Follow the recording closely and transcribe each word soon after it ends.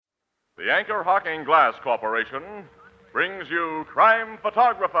The Anchor Hocking Glass Corporation brings you Crime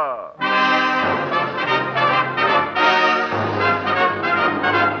Photographer.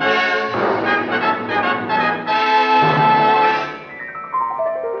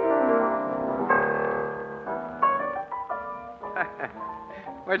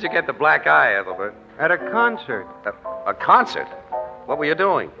 Where'd you get the black eye, Ethelbert? At a concert. A concert? What were you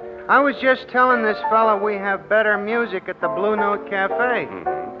doing? I was just telling this fella we have better music at the Blue Note Cafe.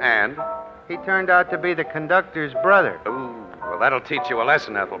 Mm-hmm. And? He turned out to be the conductor's brother. Ooh, well, that'll teach you a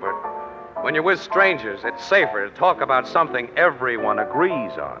lesson, Ethelbert. When you're with strangers, it's safer to talk about something everyone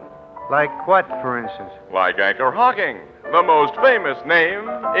agrees on. Like what, for instance? Like Anchor Hocking, the most famous name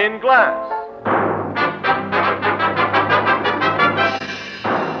in glass.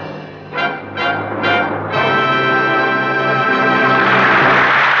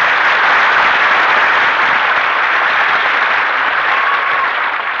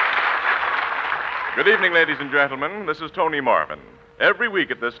 Good evening, ladies and gentlemen. This is Tony Marvin. Every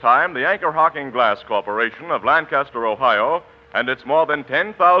week at this time, the Anchor Hocking Glass Corporation of Lancaster, Ohio, and its more than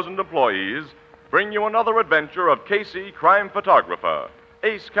 10,000 employees bring you another adventure of Casey, crime photographer,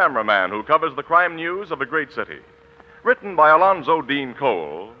 ace cameraman who covers the crime news of a great city. Written by Alonzo Dean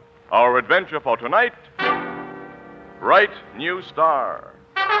Cole, our adventure for tonight, Bright New Star.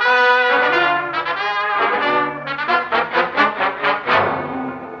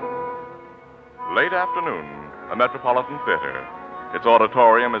 Late afternoon, a Metropolitan Theater. Its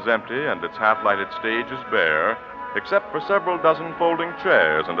auditorium is empty and its half-lighted stage is bare, except for several dozen folding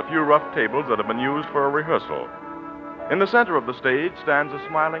chairs and a few rough tables that have been used for a rehearsal. In the center of the stage stands a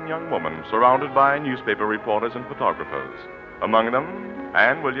smiling young woman surrounded by newspaper reporters and photographers. Among them,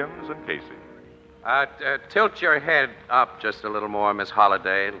 Ann Williams and Casey. Tilt your head up just a little more, Miss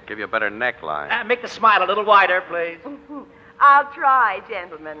Holliday. It'll give you a better neckline. Make the smile a little wider, please. I'll try,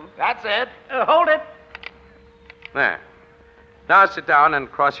 gentlemen. That's it. Hold it. There. Now sit down and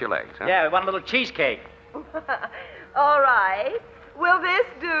cross your legs. Huh? Yeah, we want a little cheesecake. All right. Will this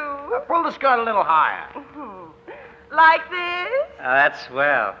do? Pull the skirt a little higher. Like this? That's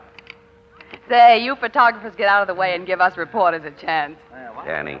swell. Say, you photographers get out of the way and give us reporters a chance.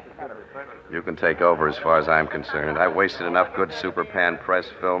 Annie, you can take over as far as I'm concerned. I wasted enough good Super Pan press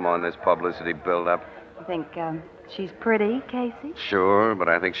film on this publicity build-up. You think, she's pretty, Casey? Sure, but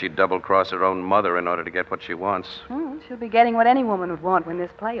I think she'd double-cross her own mother in order to get what she wants. She'll be getting what any woman would want when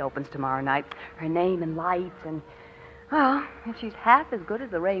this play opens tomorrow night. Her name and lights and... Well, if she's half as good as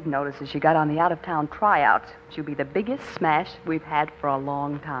the rave notices she got on the out-of-town tryouts, she'll be the biggest smash we've had for a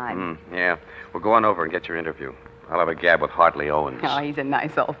long time. Yeah. Well, go on over and get your interview. I'll have a gab with Hartley Owens. Oh, he's a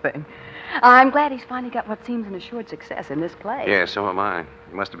nice old thing. I'm glad he's finally got what seems an assured success in this play. Yeah, so am I.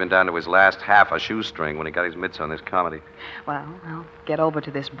 He must have been down to his last half a shoestring when he got his mitts on this comedy. Well, I'll get over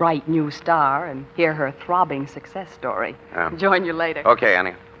to this bright new star and hear her throbbing success story. Join you later. Okay,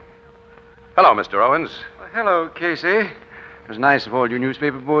 Annie. Hello, Mr. Owens. Well, hello, Casey. It was nice of all you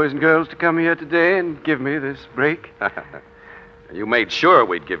newspaper boys and girls to come here today and give me this break. You made sure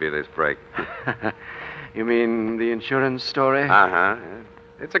we'd give you this break. You mean the insurance story? Uh-huh.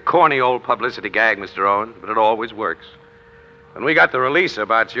 It's a corny old publicity gag, Mr. Owens, but it always works. When we got the release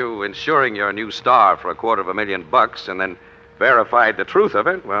about you insuring your new star for $250,000 and then verified the truth of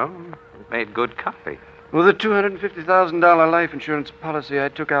it, well, it made good copy. Well, the $250,000 life insurance policy I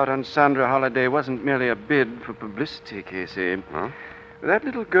took out on Sandra Holliday wasn't merely a bid for publicity, Casey. Huh? With that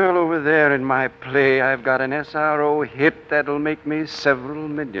little girl over there in my play, I've got an SRO hit that'll make me several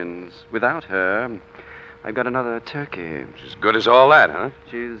millions. Without her, I've got another turkey. She's as good as all that, huh?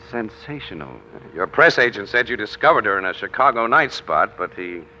 She's sensational. Your press agent said you discovered her in a Chicago night spot, but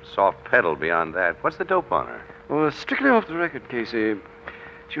he soft-pedaled beyond that. What's the dope on her? Well, strictly off the record, Casey.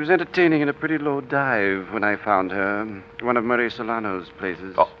 She was entertaining in a pretty low dive when I found her. One of Murray Solano's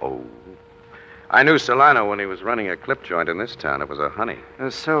places. Uh-oh. I knew Solano when he was running a clip joint in this town. It was a honey.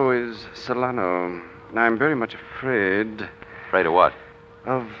 So is Solano. I'm very much afraid. Afraid of what?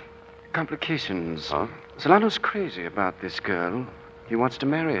 Of complications. Huh? Solano's crazy about this girl. He wants to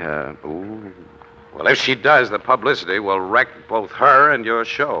marry her. Ooh. Well, if she does, the publicity will wreck both her and your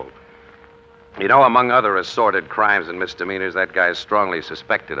show. You know, among other assorted crimes and misdemeanors, that guy is strongly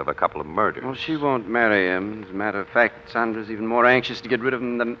suspected of a couple of murders. Well, she won't marry him. As a matter of fact, Sandra's even more anxious to get rid of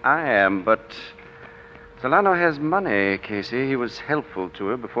him than I am. But Solano has money, Casey. He was helpful to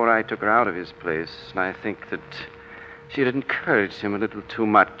her before I took her out of his place. And I think that she had encouraged him a little too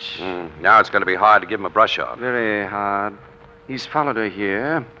much. Now it's going to be hard to give him a brush off. Very hard. He's followed her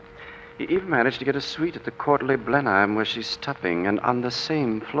here. He even managed to get a suite at the Quarterly Blenheim where she's stopping, and on the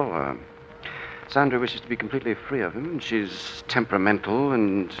same floor. Sandra wishes to be completely free of him. She's temperamental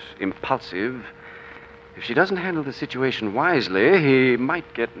and impulsive. If she doesn't handle the situation wisely, he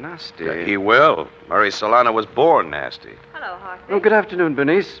might get nasty. Yeah, he will. Murray Solano was born nasty. Hello, Hartley. Oh, good afternoon,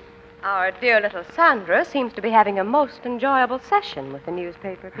 Bernice. Our dear little Sandra seems to be having a most enjoyable session with the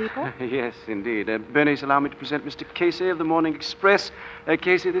newspaper people. Yes, indeed. Bernice, allow me to present Mr. Casey of the Morning Express.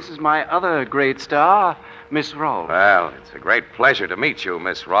 Casey, this is my other great star, Miss Rolfe. Well, it's a great pleasure to meet you,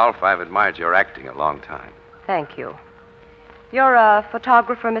 Miss Rolfe. I've admired your acting a long time. Thank you. You're a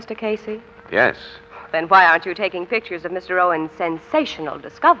photographer, Mr. Casey? Yes. Then why aren't you taking pictures of Mr. Owen's sensational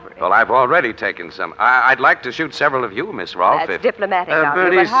discovery? Well, I've already taken some. I'd like to shoot several of you, Miss Rolfe. That's diplomatic of you, but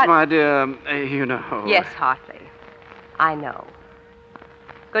Bernice, my dear, you know. Yes, Hartley. I know.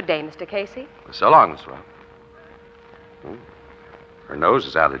 Good day, Mr. Casey. So long, Miss Rolfe. Oh. Her nose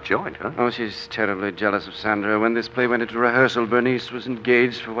is out of joint, huh? Oh, she's terribly jealous of Sandra. When this play went into rehearsal, Bernice was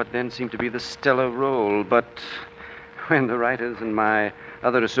engaged for what then seemed to be the stellar role. But when the writers and my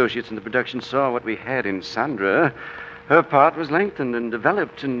other associates in the production saw what we had in Sandra, her part was lengthened and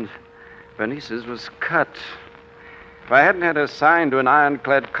developed, and Bernice's was cut. If I hadn't had her signed to an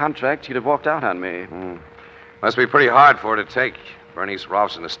ironclad contract, she'd have walked out on me. Must be pretty hard for her to take. Bernice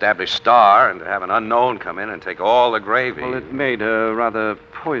Rolfe's an established star, and to have an unknown come in and take all the gravy. Well, it made her rather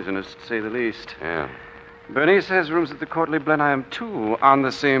poisonous, to say the least. Yeah. Bernice has rooms at the Courtly Blenheim, too, on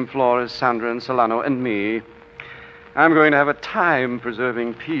the same floor as Sandra and Solano and me. I'm going to have a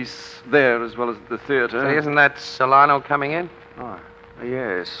time-preserving piece there as well as at the theater. Say, isn't that Solano coming in? Oh,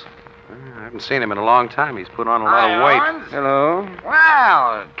 yes. I haven't seen him in a long time. He's put on a lot of weight. Owens? Hello.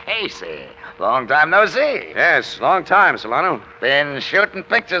 Well, Casey. Long time no see. Yes, long time, Solano. Been shooting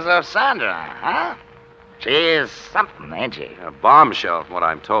pictures of Sandra, huh? She's something, ain't she? A bombshell, from what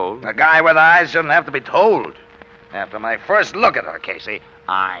I'm told. A guy with eyes shouldn't have to be told. After my first look at her, Casey,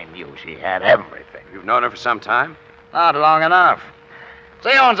 I knew she had everything. You've known her for some time? Not long enough.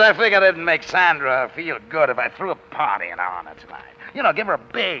 Say, Owens, I figured it'd make Sandra feel good if I threw a party in her honor tonight. You know, give her a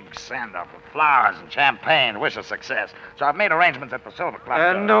big send-off with flowers and champagne, wish her success. So I've made arrangements at the Silver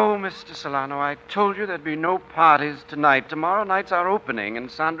Club. No, Mr. Solano. I told you there'd be no parties tonight. Tomorrow night's our opening,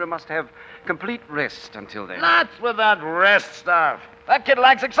 and Sandra must have complete rest until then. Nuts with that rest stuff. That kid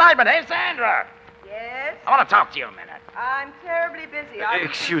likes excitement, hey, Sandra? Yes? I want to talk to you a minute. I'm terribly busy. I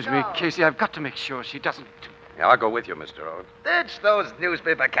Excuse me, Casey. I've got to make sure she doesn't... Yeah, I'll go with you, Mr. Owens. Ditch those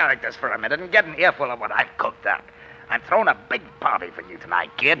newspaper characters for a minute and get an earful of what I've cooked up. I'm throwing a big party for you tonight,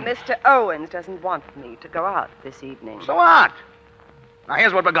 kid. Mr. Owens doesn't want me to go out this evening. So what? Now,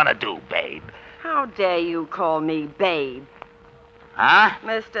 here's what we're going to do, babe. How dare you call me babe? Huh?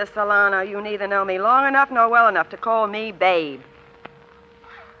 Mr. Solano, you neither know me long enough nor well enough to call me babe.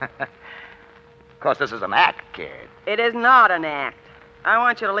 Of course, this is an act, kid. It is not an act. I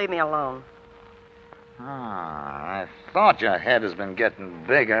want you to leave me alone. I thought your head has been getting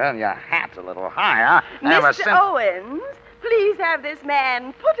bigger and your hat's a little higher. Ever Mr. since... Owens, please have this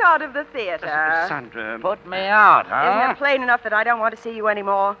man put out of the theater. Sandra... Put me out, Isn't huh? it plain enough that I don't want to see you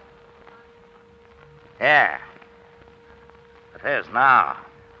anymore? Yeah. It is now.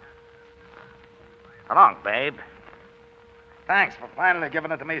 Come on, babe. Thanks for finally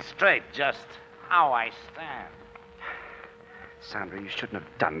giving it to me straight, just how I stand. Sandra, you shouldn't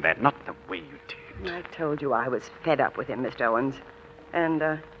have done that. Not the way you did. I told you I was fed up with him, Mr. Owens. And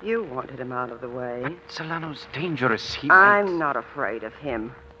you wanted him out of the way. Solano's dangerous. I'm not afraid of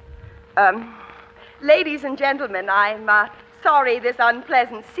him. Ladies and gentlemen, I'm sorry this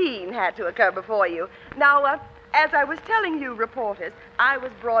unpleasant scene had to occur before you. Now, as I was telling you reporters, I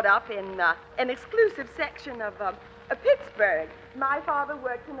was brought up in an exclusive section of Pittsburgh. My father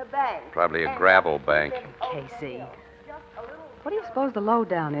worked in a bank. Probably a gravel bank. Casey. What do you suppose the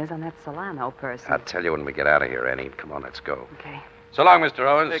lowdown is on that Solano person? I'll tell you when we get out of here, Annie. Come on, let's go. Okay. So long, Mr.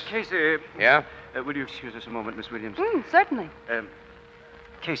 Owens. Casey... Yeah? will you excuse us a moment, Miss Williams? Certainly.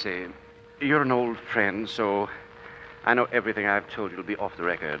 Casey, you're an old friend, so I know everything I've told you will be off the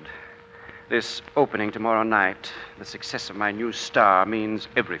record. This opening tomorrow night, the success of my new star, means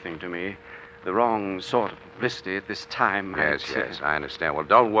everything to me. The wrong sort of publicity at this time. Yes, I understand. Well,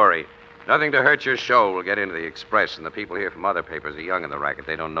 don't worry. Nothing to hurt your show. We'll get into the Express, and the people here from other papers are young in the racket.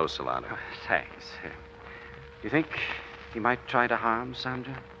 They don't know Solano. Oh, thanks. You think he might try to harm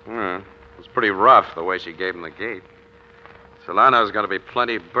Sandra? It was pretty rough, the way she gave him the gate. Solano's going to be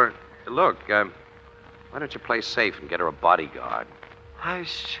plenty burnt. Look, why don't you play safe and get her a bodyguard? I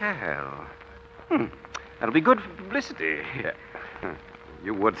shall. That'll be good for publicity. Yeah.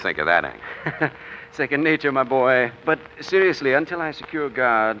 You would think of that, Hank. Second nature, my boy. But seriously, until I secure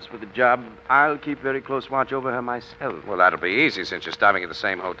guards for the job, I'll keep very close watch over her myself. Well, that'll be easy since you're stopping at the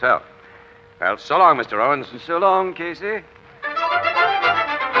same hotel. Well, so long, Mr. Owens. So long, Casey.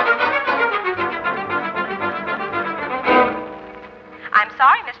 I'm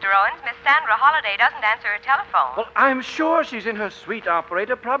sorry, Mr. Owens. Miss Sandra Holliday doesn't answer her telephone. Well, I'm sure she's in her suite,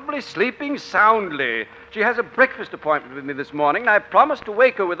 operator, probably sleeping soundly. She has a breakfast appointment with me this morning, and I promised to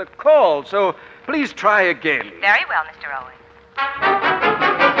wake her with a call, so please try again. Very well, Mr. Owens.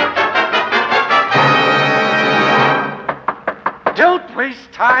 Don't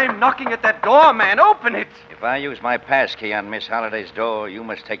waste time knocking at that door, man. Open it. If I use my pass key on Miss Holliday's door, you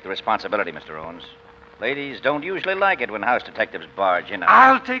must take the responsibility, Mr. Owens. Ladies don't usually like it when house detectives barge in.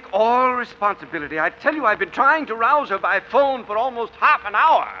 I'll take all responsibility. I tell you, I've been trying to rouse her by phone for almost half an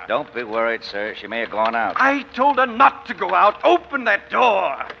hour. Don't be worried, sir. She may have gone out. I told her not to go out. Open that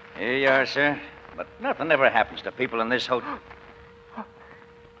door. Here you are, sir. But nothing ever happens to people in this hotel.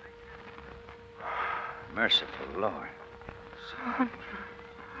 Merciful Lord.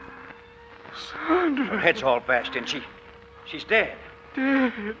 Sandra. Her head's all bashed in. She's dead.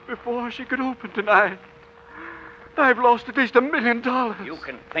 Dead before she could open tonight. I've lost at least $1 million. You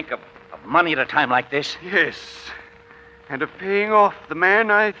can think of money at a time like this? Yes. And of paying off the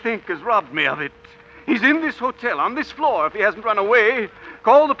man I think has robbed me of it. He's in this hotel, on this floor, if he hasn't run away.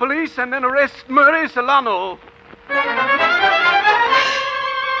 Call the police and then arrest Murray Solano.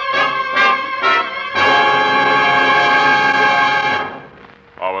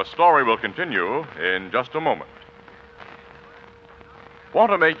 Our story will continue in just a moment.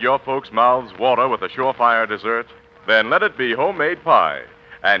 Want to make your folks' mouths water with a surefire dessert? Then let it be homemade pie,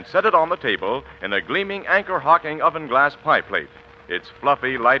 and set it on the table in a gleaming anchor-hocking oven glass pie plate. Its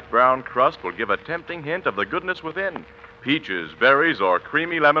fluffy, light brown crust will give a tempting hint of the goodness within. Peaches, berries, or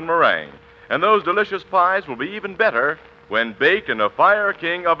creamy lemon meringue. And those delicious pies will be even better when baked in a Fire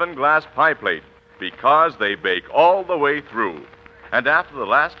King oven glass pie plate, because they bake all the way through. And after the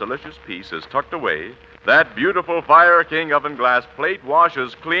last delicious piece is tucked away, that beautiful Fire King oven glass plate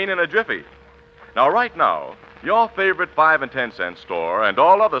washes clean in a jiffy. Now, right now, your favorite 5 and 10 cent store and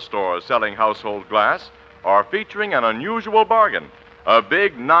all other stores selling household glass are featuring an unusual bargain. A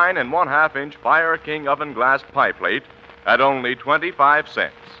big 9 1/2 inch Fire King oven glass pie plate at only 25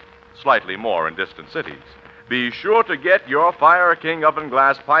 cents. Slightly more in distant cities. Be sure to get your Fire King oven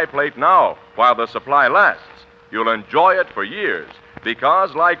glass pie plate now while the supply lasts. You'll enjoy it for years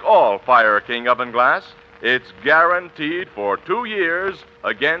because, like all Fire King oven glass, it's guaranteed for 2 years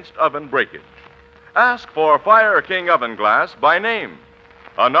against oven breakage. Ask for Fire King oven glass by name.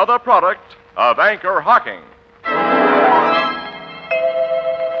 Another product of Anchor Hocking.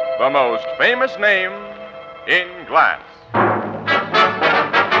 The most famous name in glass.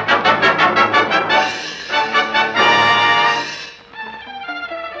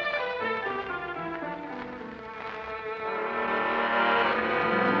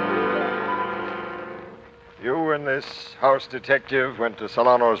 You and this house detective went to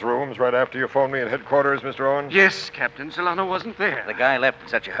Solano's rooms right after you phoned me at headquarters, Mr. Owens? Yes, Captain. Solano wasn't there. The guy left in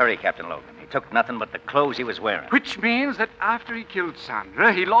such a hurry, Captain Logan. He took nothing but the clothes he was wearing. Which means that after he killed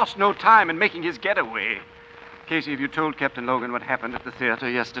Sandra, he lost no time in making his getaway. Casey, have you told Captain Logan what happened at the theater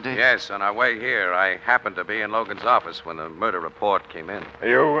yesterday? Yes, on our way here, I happened to be in Logan's office when the murder report came in.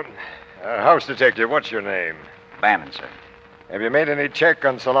 You, house detective, what's your name? Bannon, sir. Have you made any check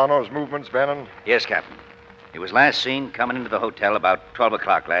on Solano's movements, Bannon? Yes, Captain. He was last seen coming into the hotel about 12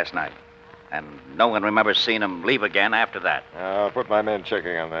 o'clock last night. And no one remembers seeing him leave again after that. I'll put my men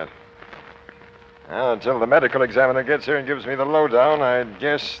checking on that. Well, until the medical examiner gets here and gives me the lowdown, I'd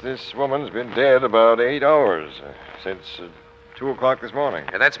guess this woman's been dead about 8 hours, since 2 o'clock this morning.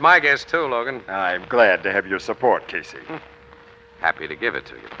 Yeah, that's my guess, too, Logan. I'm glad to have your support, Casey. Happy to give it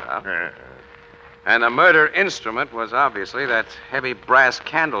to you, pal. And the murder instrument was obviously that heavy brass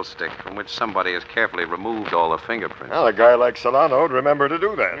candlestick from which somebody has carefully removed all the fingerprints. Well, a guy like Solano would remember to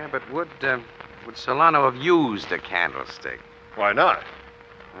do that. Yeah, but would Solano have used a candlestick? Why not?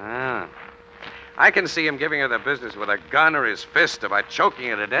 I can see him giving her the business with a gun or his fist about choking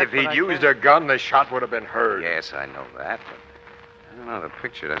her to death. If he'd used a gun, the shot would have been heard. Yes, I know that, but I don't know, the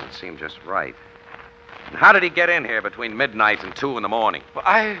picture doesn't seem just right. And how did he get in here between midnight and 2 in the morning? Well,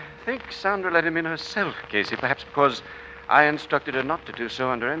 I think Sandra let him in herself, Casey, perhaps because I instructed her not to do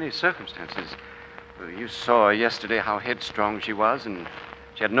so under any circumstances. You saw yesterday how headstrong she was, and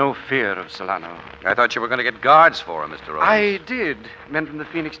she had no fear of Solano. I thought you were going to get guards for her, Mr. Owens. I did. Men from the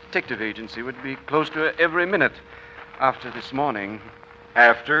Phoenix Detective Agency would be close to her every minute after this morning.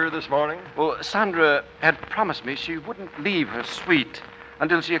 After this morning? Well, Sandra had promised me she wouldn't leave her suite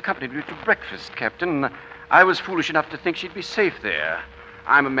until she accompanied me to breakfast, Captain. I was foolish enough to think she'd be safe there.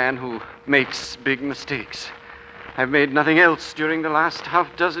 I'm a man who makes big mistakes. I've made nothing else during the last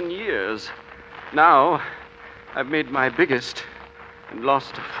half dozen years. Now, I've made my biggest and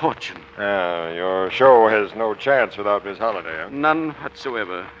lost a fortune. Your show has no chance without Miss Holliday, huh? None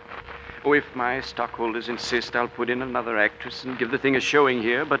whatsoever. Oh, if my stockholders insist, I'll put in another actress and give the thing a showing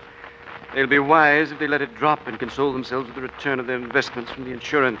here, but they'll be wise if they let it drop and console themselves with the return of their investments from the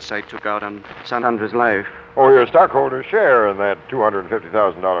insurance I took out on Sandra's life. Oh, your stockholders share in that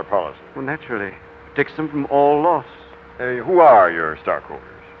 $250,000 policy. Well, naturally. It protects them from all loss. Who are your stockholders?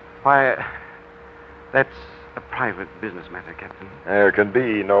 Why, that's a private business matter, Captain. There can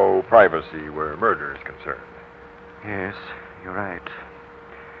be no privacy where murder is concerned. Yes, you're right.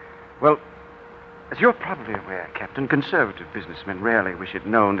 Well, as you're probably aware, Captain, conservative businessmen rarely wish it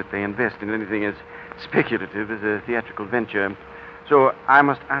known that they invest in anything as speculative as a theatrical venture. So I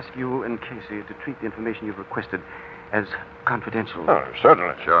must ask you and Casey to treat the information you've requested as confidential. Oh,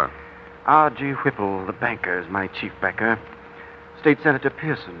 certainly. Sure. R.G. Whipple, the banker, is my chief backer. State Senator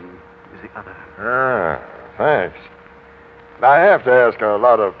Pearson is the other. Thanks. Now, I have to ask a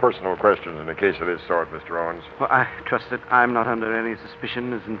lot of personal questions in a case of this sort, Mr. Owens. Well, I trust that I'm not under any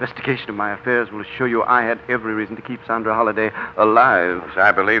suspicion, as investigation of my affairs will assure you I had every reason to keep Sandra Holliday alive. Yes,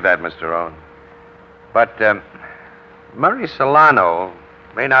 I believe that, Mr. Owen. But Murray Solano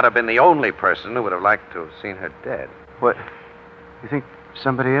may not have been the only person who would have liked to have seen her dead. What? You think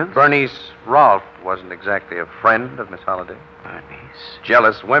somebody else? Bernice Rolfe wasn't exactly a friend of Miss Holliday. Bernice?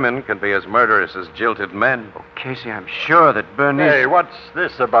 Jealous women can be as murderous as jilted men. Oh, Casey, I'm sure that Bernice... Hey, what's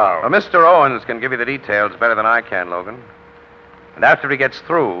this about? Well, Mr. Owens can give you the details better than I can, Logan. And after he gets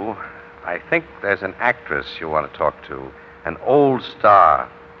through, I think there's an actress you want to talk to. An old star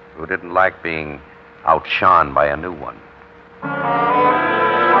who didn't like being outshone by a new one.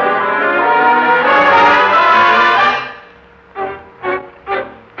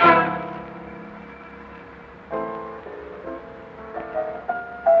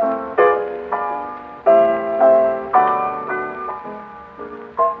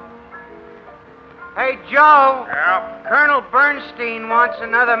 Hey, Joe. Yeah? Colonel Bernstein wants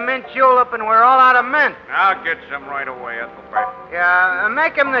another mint julep, and we're all out of mint. I'll get some right away, Ethelbert. Yeah,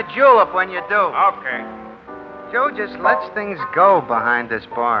 make him the julep when you do. Okay. Joe just lets things go behind this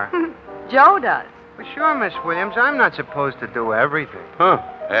bar. Joe does. Well, sure, Miss Williams. I'm not supposed to do everything. Huh?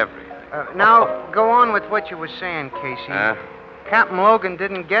 Everything. Now, go on with what you were saying, Casey. Captain Logan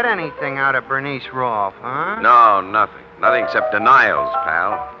didn't get anything out of Bernice Rolfe, huh? No, nothing. Nothing except denials,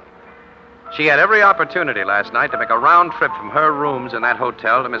 pal. She had every opportunity last night to make a round trip from her rooms in that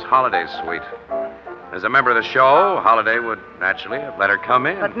hotel to Miss Holliday's suite. As a member of the show, Holliday would naturally have let her come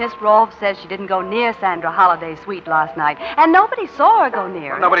in. But Miss Rolfe says she didn't go near Sandra Holliday's suite last night, and nobody saw her go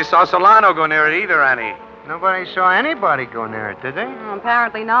near it. Nobody saw Solano go near it either, Annie. Nobody saw anybody go near it, did they?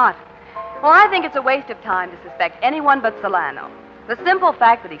 Apparently not. Well, I think it's a waste of time to suspect anyone but Solano. The simple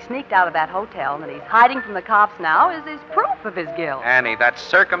fact that he sneaked out of that hotel and that he's hiding from the cops now is proof of his guilt. Annie, that's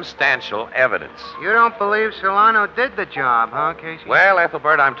circumstantial evidence. You don't believe Solano did the job, huh, Casey? Well,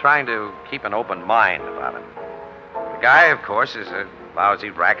 Ethelbert, I'm trying to keep an open mind about him. The guy, of course, is a lousy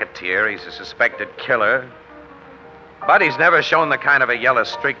racketeer. He's a suspected killer. But he's never shown the kind of a yellow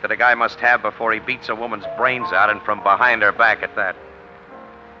streak that a guy must have before he beats a woman's brains out, and from behind her back at that.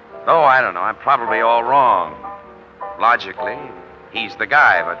 Though, I don't know, I'm probably all wrong. Logically, he's the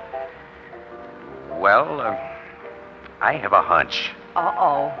guy, but... Well, I have a hunch.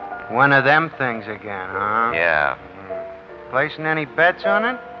 Uh-oh. One of them things again, huh? Yeah. Placing any bets on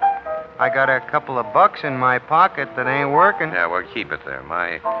it? I got a couple of bucks in my pocket that ain't working. Yeah, well, keep it there.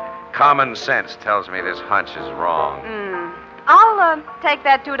 My common sense tells me this hunch is wrong. I'll take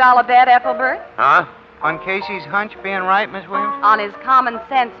that $2 bet, Ethelbert. Huh? On Casey's hunch being right, Miss Williams? On his common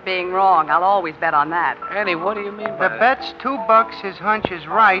sense being wrong. I'll always bet on that. Annie, what do you mean by The bet's $2 his hunch is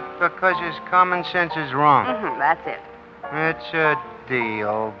right because his common sense is wrong. That's it. It's a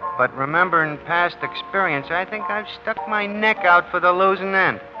deal. But remembering past experience, I think I've stuck my neck out for the losing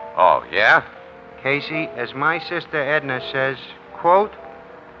end. Oh, yeah? Casey, as my sister Edna says, quote,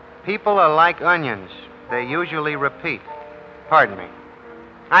 people are like onions. They usually repeat. Pardon me.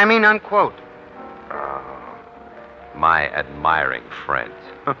 I mean, unquote. My admiring friend.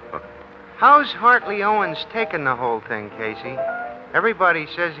 How's Hartley Owens taking the whole thing, Casey? Everybody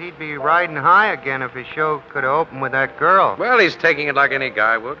says he'd be riding high again if his show could have opened with that girl. Well, he's taking it like any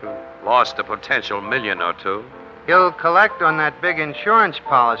guy would who lost a potential $1 or $2 million. He'll collect on that big insurance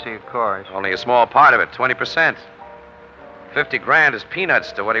policy, of course. Only a small part of it, 20%. $50,000 is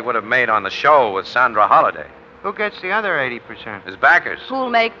peanuts to what he would have made on the show with Sandra Holliday. Who gets the other 80%? His backers. Who'll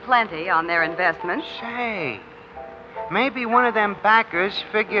make plenty on their investments. Say, Maybe one of them backers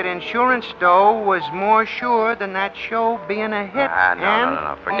figured insurance dough was more sure than that show being a hit.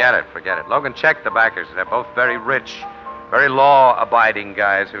 No. Forget it. Logan checked the backers. They're both very rich, very law-abiding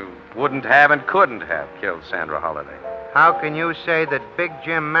guys who wouldn't have and couldn't have killed Sandra Holliday. How can you say that Big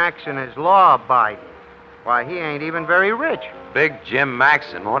Jim Maxon is law-abiding? Why, he ain't even very rich. Big Jim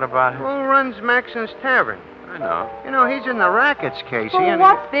Maxon, what about him? Who runs Maxon's Tavern? I know. You know, he's in the rackets, Casey. Well, and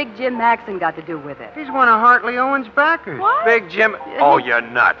what's Big Jim Maxon got to do with it? he's one of Hartley Owen's backers. What? Big Jim? Oh, you're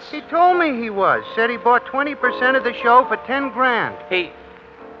nuts. He told me he was. Said he bought 20% of the show for $10,000.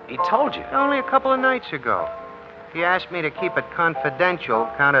 He told you. Only a couple of nights ago. He asked me to keep it confidential,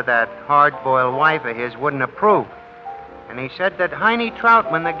 count of that hard-boiled wife of his wouldn't approve. And he said that Heine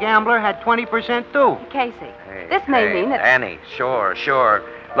Troutman, the gambler, had 20% too. Casey, this may mean that... Annie, sure.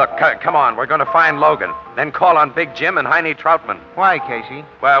 Look, come on. We're going to find Logan. Then call on Big Jim and Heine Troutman. Why, Casey?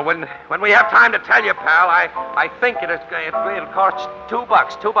 Well, when we have time to tell you, pal, I think it'll cost $2.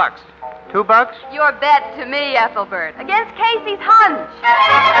 $2. $2? Your bet to me, Ethelbert, against Casey's hunch.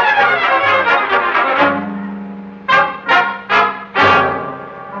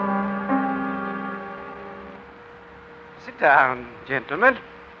 Sit down, gentlemen.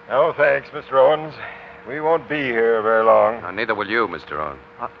 No, thanks, Mr. Owens. We won't be here very long. Neither will you, Mr. Owen.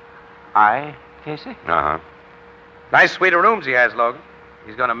 I, Casey? Uh-huh. Nice suite of rooms he has, Logan.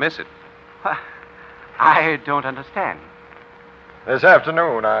 He's going to miss it. I don't understand. This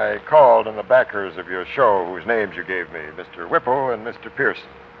afternoon, I called on the backers of your show whose names you gave me, Mr. Whipple and Mr. Pearson.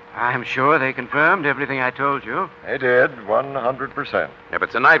 I'm sure they confirmed everything I told you. They did, 100%. Yeah, but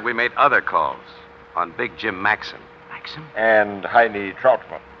tonight we made other calls on Big Jim Maxon. Maxon? And Heine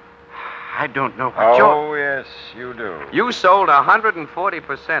Troutman. I don't know what you're... Oh, yes, you do. You sold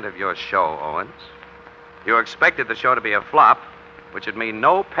 140% of your show, Owens. You expected the show to be a flop, which would mean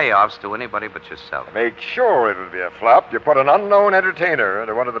no payoffs to anybody but yourself. To make sure it'll be a flop, you put an unknown entertainer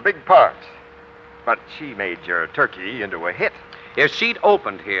into one of the big parts. But she made your turkey into a hit. If she'd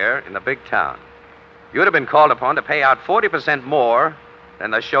opened here in the big town, you'd have been called upon to pay out 40% more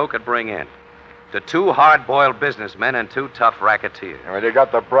than the show could bring in. To two hard-boiled businessmen and two tough racketeers. And when you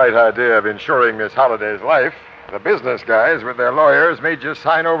got the bright idea of insuring Miss Holliday's life, the business guys with their lawyers made you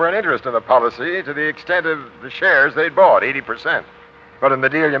sign over an interest in the policy to the extent of the shares they'd bought, 80%. But in the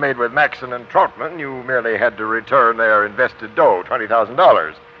deal you made with Maxon and Troutman, you merely had to return their invested dough,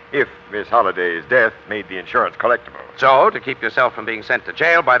 $20,000, if Miss Holliday's death made the insurance collectible. So, to keep yourself from being sent to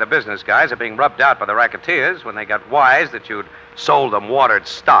jail by the business guys or being rubbed out by the racketeers when they got wise that you'd sold them watered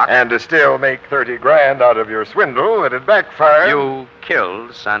stock... And to still make $30,000 out of your swindle that had backfired... You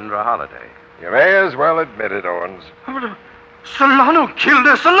killed Sandra Holliday. You may as well admit it, Owens. Solano killed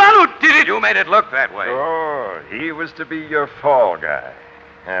her. Solano did it. You made it look that way. Oh, he was to be your fall guy.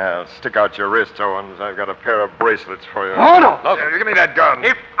 Now, stick out your wrists, Owens. I've got a pair of bracelets for you. Oh, no. Look, give me that gun.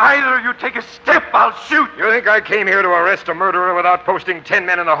 If either of you take a step, I'll shoot. You think I came here to arrest a murderer without posting 10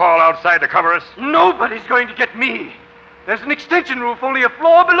 men in the hall outside to cover us? Nobody's going to get me. There's an extension roof only a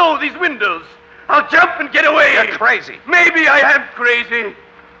floor below these windows. I'll jump and get away. You're crazy. Maybe I am crazy.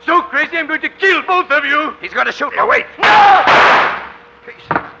 So crazy I'm going to kill both of you. He's going to shoot you. Wait. No!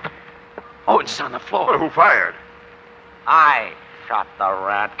 Oh, it's on the floor. Well, who fired? I shot the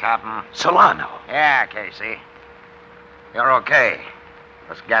rat, Captain. Solano. Yeah, Casey. You're okay.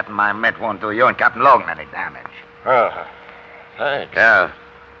 This gat in my mitt won't do you and Captain Logan any damage. Oh, thanks. Yeah,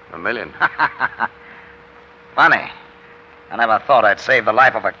 $1 million. Funny. I never thought I'd save the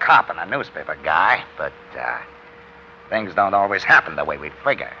life of a cop and a newspaper guy, but things don't always happen the way we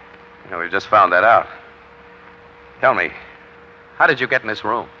figure. You know, we've just found that out. Tell me, how did you get in this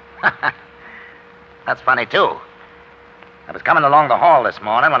room? That's funny, too. I was coming along the hall this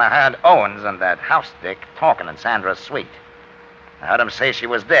morning when I heard Owens and that house dick talking in Sandra's suite. I heard him say she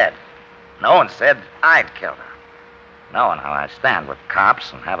was dead. And Owens said I'd killed her. Knowing how I stand with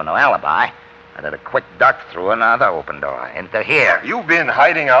cops and having no alibi, I did a quick duck through another open door into here. You've been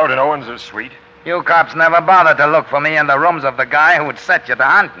hiding out in Owens' suite? You cops never bothered to look for me in the rooms of the guy who would set you to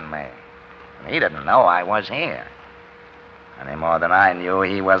hunting me. And he didn't know I was here. Any more than I knew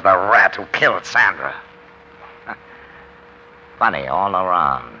he was the rat who killed Sandra. Funny all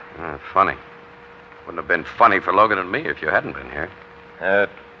around. Funny. Wouldn't have been funny for Logan and me if you hadn't been here.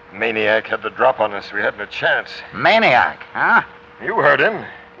 That maniac had the drop on us. We hadn't a chance. Maniac, huh? You heard him.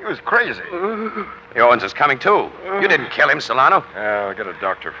 He was crazy. The Owens is coming, too. You didn't kill him, Solano. I'll get a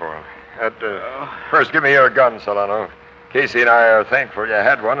doctor for him. First, give me your gun, Solano. Casey and I are thankful you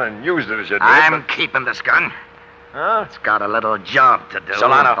had one and used it as you did. I'm keeping this gun. Huh? It's got a little job to do.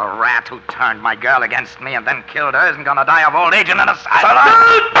 Solano. The rat who turned my girl against me and then killed her isn't going to die of old age in an asylum.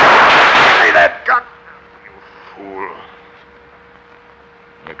 Solano! Give me that gun, you fool.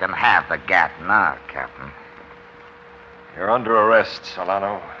 at now, Captain? You're under arrest,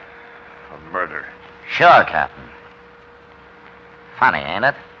 Solano, for murder. Sure, Captain. Funny, ain't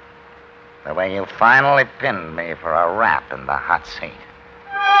it? The way you finally pinned me for a rap in the hot seat.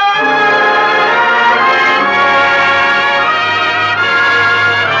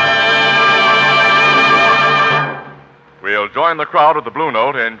 We'll join the crowd at the Blue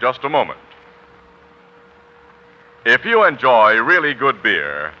Note in just a moment. If you enjoy really good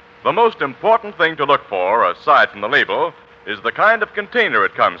beer, the most important thing to look for, aside from the label, is the kind of container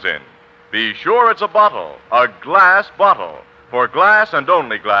it comes in. Be sure it's a bottle, a glass bottle, for glass and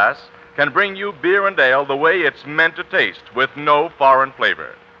only glass can bring you beer and ale the way it's meant to taste, with no foreign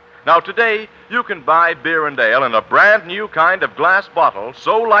flavor. Now, today, you can buy beer and ale in a brand new kind of glass bottle,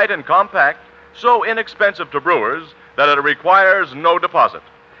 so light and compact, so inexpensive to brewers, that it requires no deposit.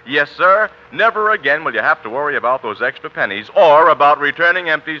 Yes, sir, never again will you have to worry about those extra pennies or about returning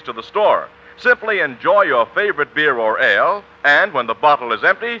empties to the store. Simply enjoy your favorite beer or ale, and when the bottle is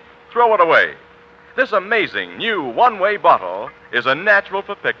empty, throw it away. This amazing new one-way bottle is a natural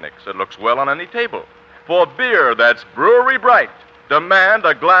for picnics. It looks well on any table. For beer that's brewery bright, demand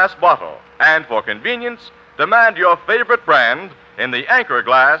a glass bottle. And for convenience, demand your favorite brand in the Anchor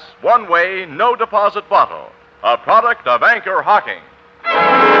Glass one-way, no-deposit bottle. A product of Anchor Hocking.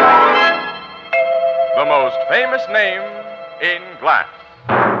 The most famous name in glass.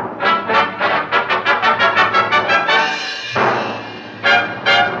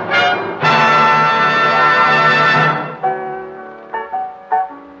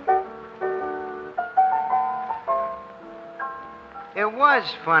 It was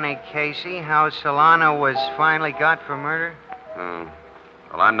funny, Casey, how Solano was finally got for murder.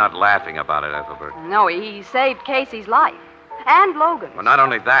 Well, I'm not laughing about it, Ethelbert. No, he saved Casey's life. And Logan's. Well, not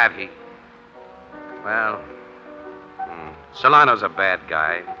only that, Solano's a bad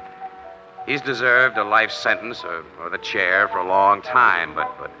guy. He's deserved a life sentence or the chair for a long time,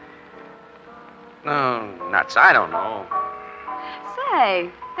 but... No, nuts, I don't know. Say,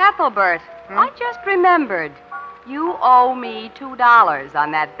 Ethelbert, I just remembered. You owe me $2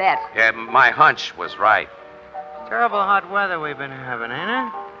 on that bet. Yeah, my hunch was right. Terrible hot weather we've been having, ain't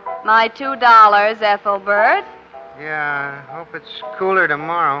it? My $2, Ethelbert. Yeah, I hope it's cooler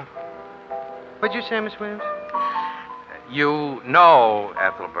tomorrow. What'd you say, Miss Williams? You know,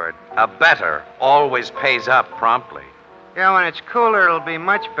 Ethelbert, a better always pays up promptly. Yeah, when it's cooler, it'll be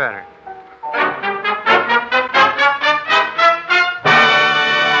much better.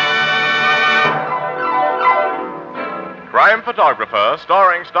 Crime Photographer,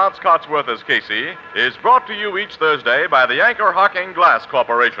 starring Stotts Cotsworth as Casey, is brought to you each Thursday by the Anchor Hocking Glass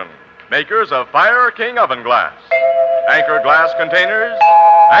Corporation, makers of Fire King Oven Glass, Anchor Glass Containers,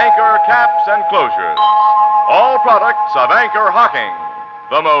 Anchor Caps and Closures. All products of Anchor Hocking,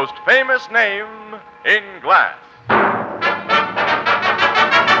 the most famous name in glass.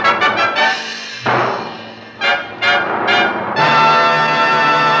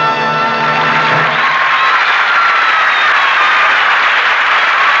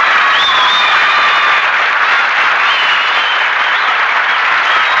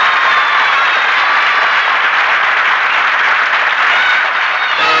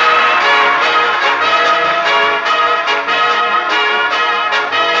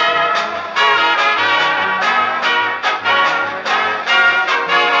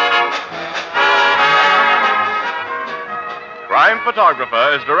 Crime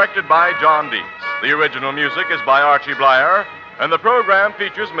Photographer is directed by John Dietz. The original music is by Archie Blyer, and the program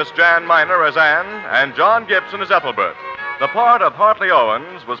features Miss Jan Miner as Anne and John Gibson as Ethelbert. The part of Hartley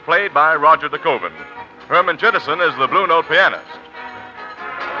Owens was played by Roger DeKoven. Herman Chittison is the Blue Note pianist.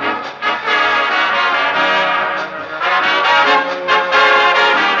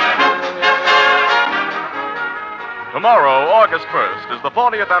 Tomorrow, August 1st, is the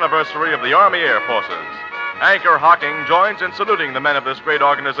 40th anniversary of the Army Air Forces. Anchor Hocking joins in saluting the men of this great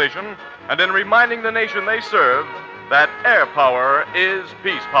organization and in reminding the nation they serve that air power is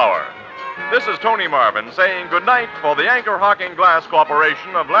peace power. This is Tony Marvin saying goodnight for the Anchor Hocking Glass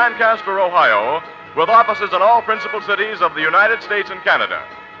Corporation of Lancaster, Ohio, with offices in all principal cities of the United States and Canada.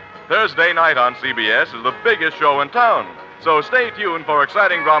 Thursday night on CBS is the biggest show in town, so stay tuned for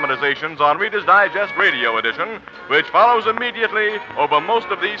exciting dramatizations on Reader's Digest Radio Edition, which follows immediately over most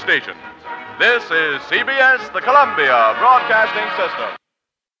of these stations. This is CBS, the Columbia Broadcasting System.